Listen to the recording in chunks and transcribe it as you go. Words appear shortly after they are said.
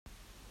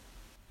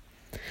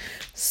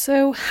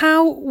So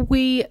how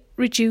we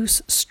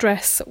reduce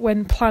stress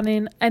when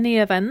planning any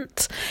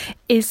event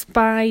is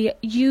by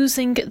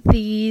using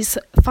these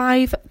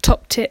 5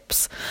 top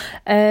tips,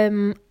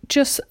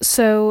 just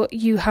so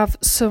you have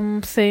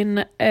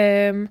something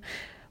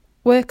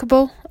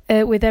workable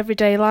with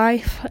everyday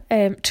life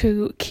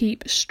to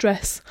keep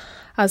stress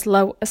as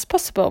low as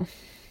possible.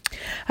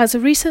 As a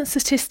recent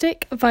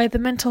statistic via the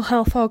Mental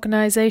Health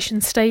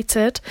Organisation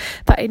stated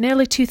that in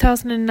early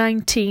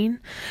 2019,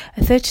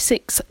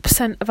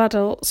 36% of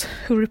adults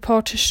who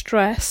reported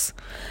stress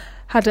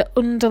had an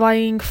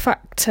underlying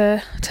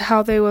factor to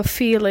how they were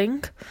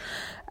feeling,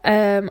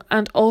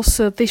 and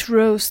also this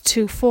rose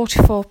to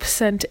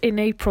 44% in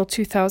April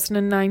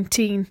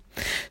 2019.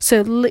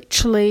 So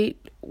literally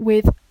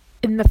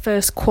within the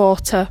first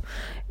quarter,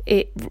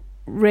 it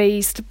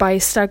raised by a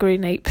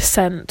staggering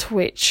 8%,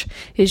 which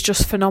is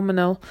just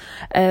phenomenal,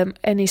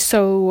 and is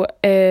so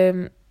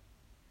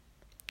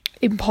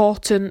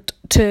important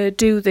to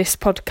do this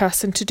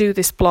podcast and to do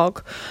this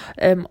blog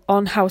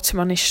on how to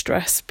manage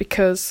stress,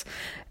 because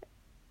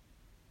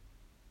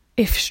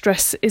if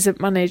stress isn't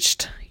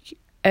managed,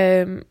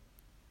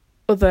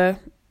 other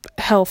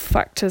health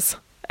factors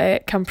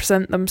can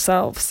present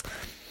themselves.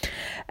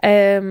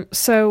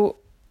 So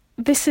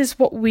this is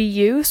what we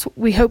use.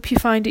 We hope you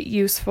find it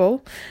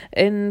useful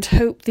and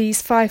hope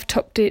these 5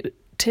 top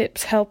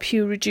tips help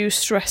you reduce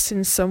stress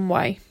in some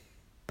way.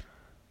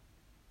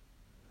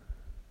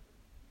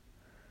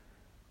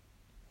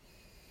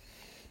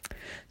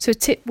 So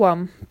tip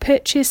 1,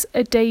 purchase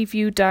a day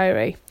view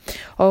diary,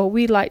 or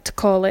we like to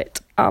call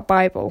it our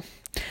Bible,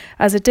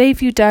 as a day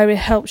view diary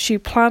helps you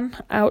plan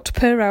out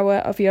per hour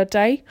of your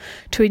day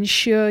to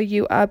ensure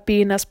you are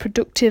being as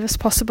productive as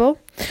possible.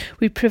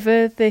 We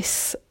prefer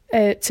this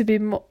to be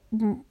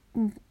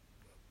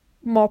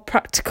more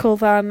practical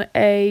than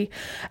a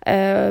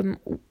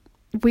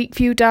week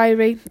view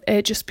diary,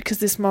 just because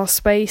there's more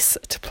space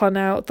to plan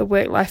out the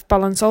work-life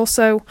balance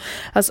it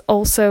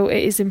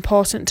is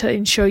important to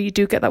ensure you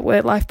do get that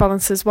work-life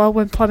balance as well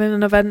when planning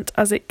an event,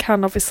 as it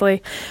can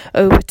obviously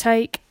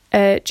overtake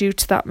due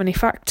to that many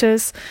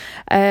factors,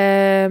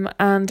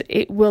 and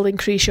it will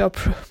increase your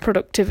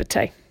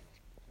productivity.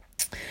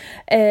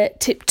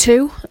 Tip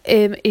 2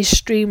 is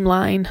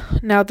streamline.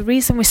 Now, the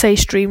reason we say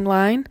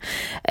streamline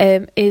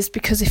is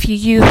because if you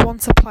use one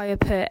supplier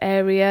per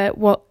area,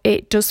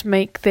 it does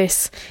make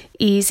this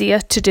easier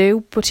to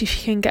do. But if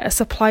you can get a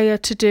supplier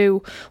to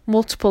do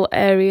multiple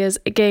areas,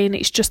 again,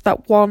 it's just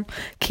that one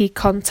key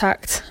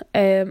contact,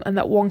 and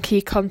that one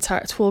key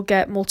contact will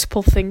get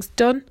multiple things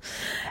done.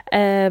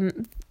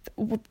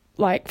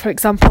 Like, for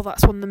example,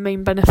 that's one of the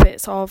main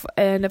benefits of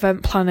an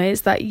event planner,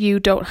 is that you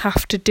don't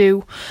have to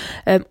do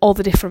all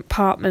the different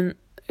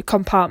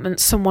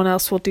compartments. Someone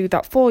else will do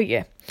that for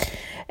you.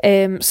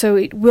 So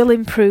it will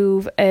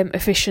improve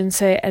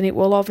efficiency, and it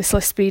will obviously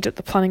speed up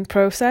the planning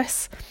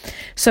process.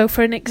 So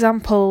for an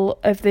example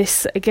of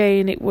this,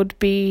 again, it would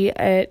be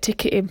a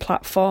ticketing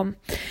platform.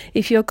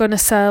 If you're going to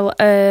sell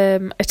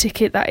a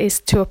ticket that is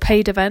to a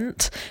paid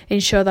event,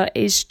 ensure that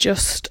is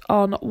just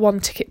on one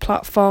ticket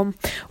platform,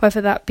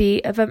 whether that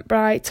be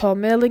Eventbrite or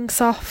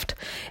MailingSoft,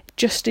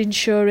 just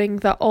ensuring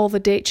that all the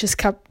dates is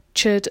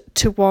captured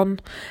to one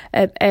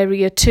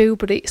area too,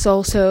 but it's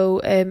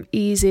also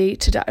easy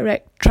to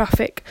direct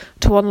traffic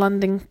to one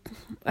landing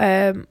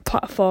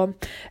platform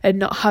and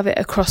not have it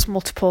across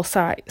multiple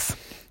sites.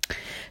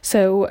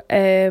 So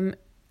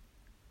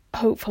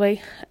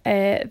hopefully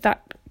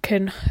that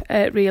can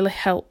really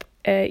help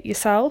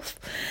yourself.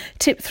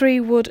 Tip 3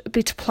 would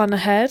be to plan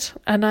ahead,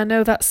 and I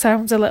know that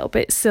sounds a little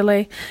bit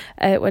silly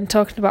when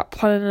talking about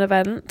planning an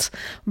event,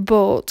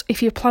 but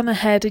if you plan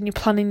ahead and you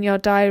plan in your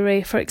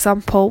diary, for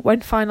example,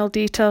 when final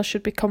details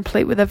should be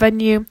complete with a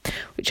venue,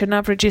 which on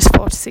average is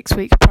 4 to 6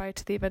 weeks prior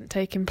to the event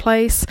taking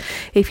place,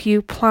 if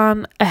you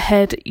plan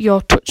ahead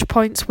your touch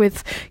points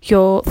with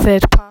your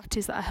third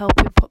parties that are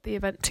helping put the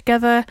event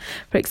together,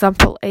 for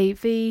example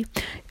AV,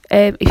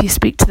 if you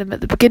speak to them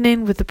at the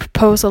beginning with the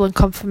proposal and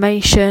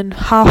confirmation,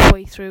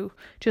 halfway through,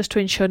 just to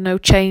ensure no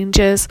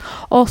changes,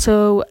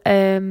 also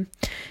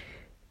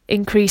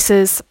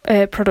increases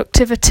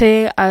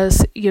productivity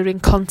as you're in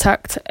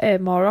contact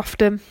more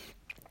often.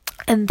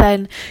 And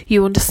then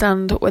you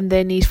understand when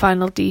they need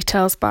final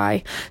details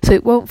by, so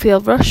it won't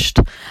feel rushed,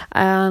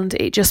 and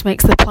it just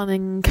makes the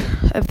planning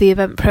of the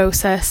event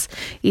process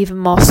even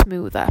more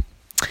smoother.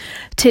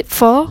 Tip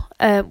 4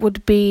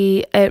 would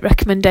be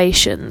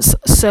recommendations.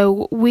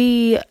 So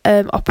we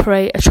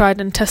operate a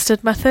tried and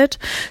tested method.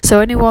 So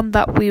anyone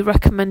that we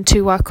recommend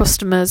to our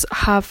customers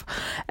have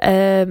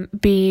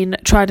been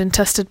tried and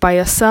tested by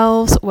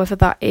ourselves, whether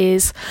that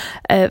is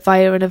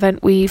via an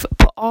event we've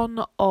put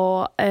on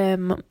or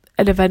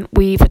an event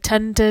we've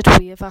attended.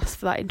 We have asked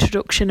for that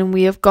introduction, and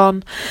we have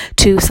gone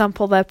to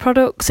sample their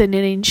products and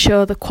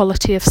ensure the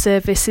quality of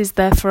service is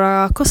there for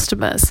our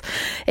customers.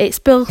 It's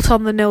built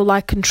on the know,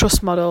 like and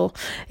trust model.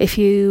 If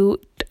you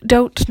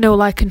don't know,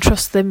 like and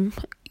trust them,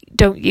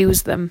 don't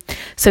use them.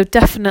 So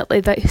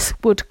definitely this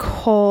would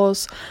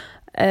cause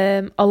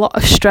a lot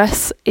of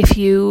stress if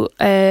you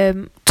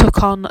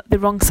took on the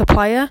wrong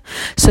supplier.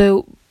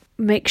 So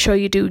make sure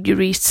you do your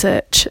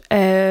research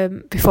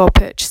before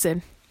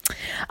purchasing.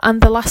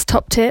 And the last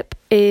top tip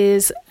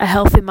is a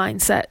healthy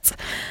mindset.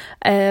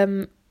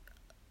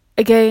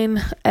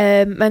 Again,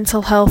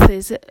 mental health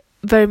is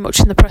very much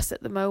in the press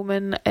at the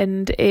moment,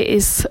 and it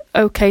is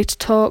okay to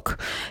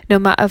talk no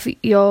matter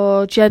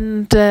your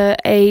gender,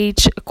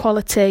 age,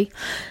 equality.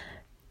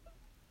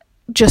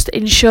 Just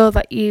ensure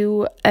that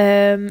you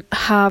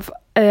have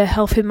a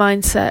healthy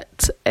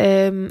mindset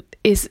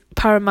is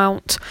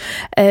paramount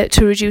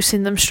to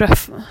reducing them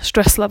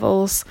stress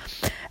levels,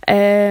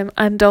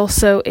 and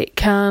also it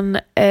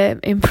can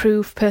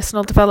improve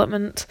personal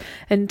development.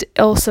 And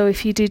also,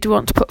 if you did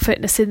want to put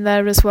fitness in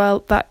there as well,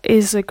 that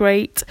is a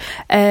great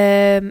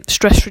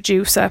stress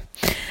reducer.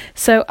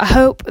 So I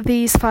hope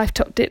these 5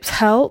 top tips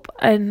help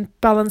and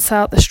balance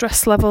out the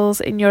stress levels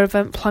in your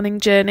event planning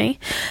journey.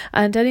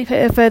 And any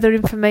further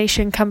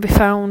information can be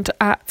found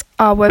at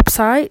our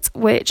website,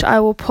 which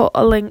I will put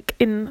a link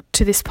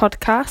into this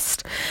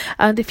podcast.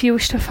 And if you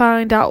wish to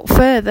find out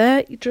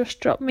further, you just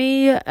drop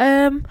me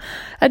a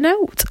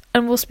note,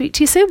 and we'll speak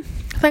to you soon.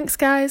 Thanks,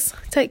 guys.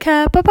 Take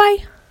care. Bye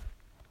bye.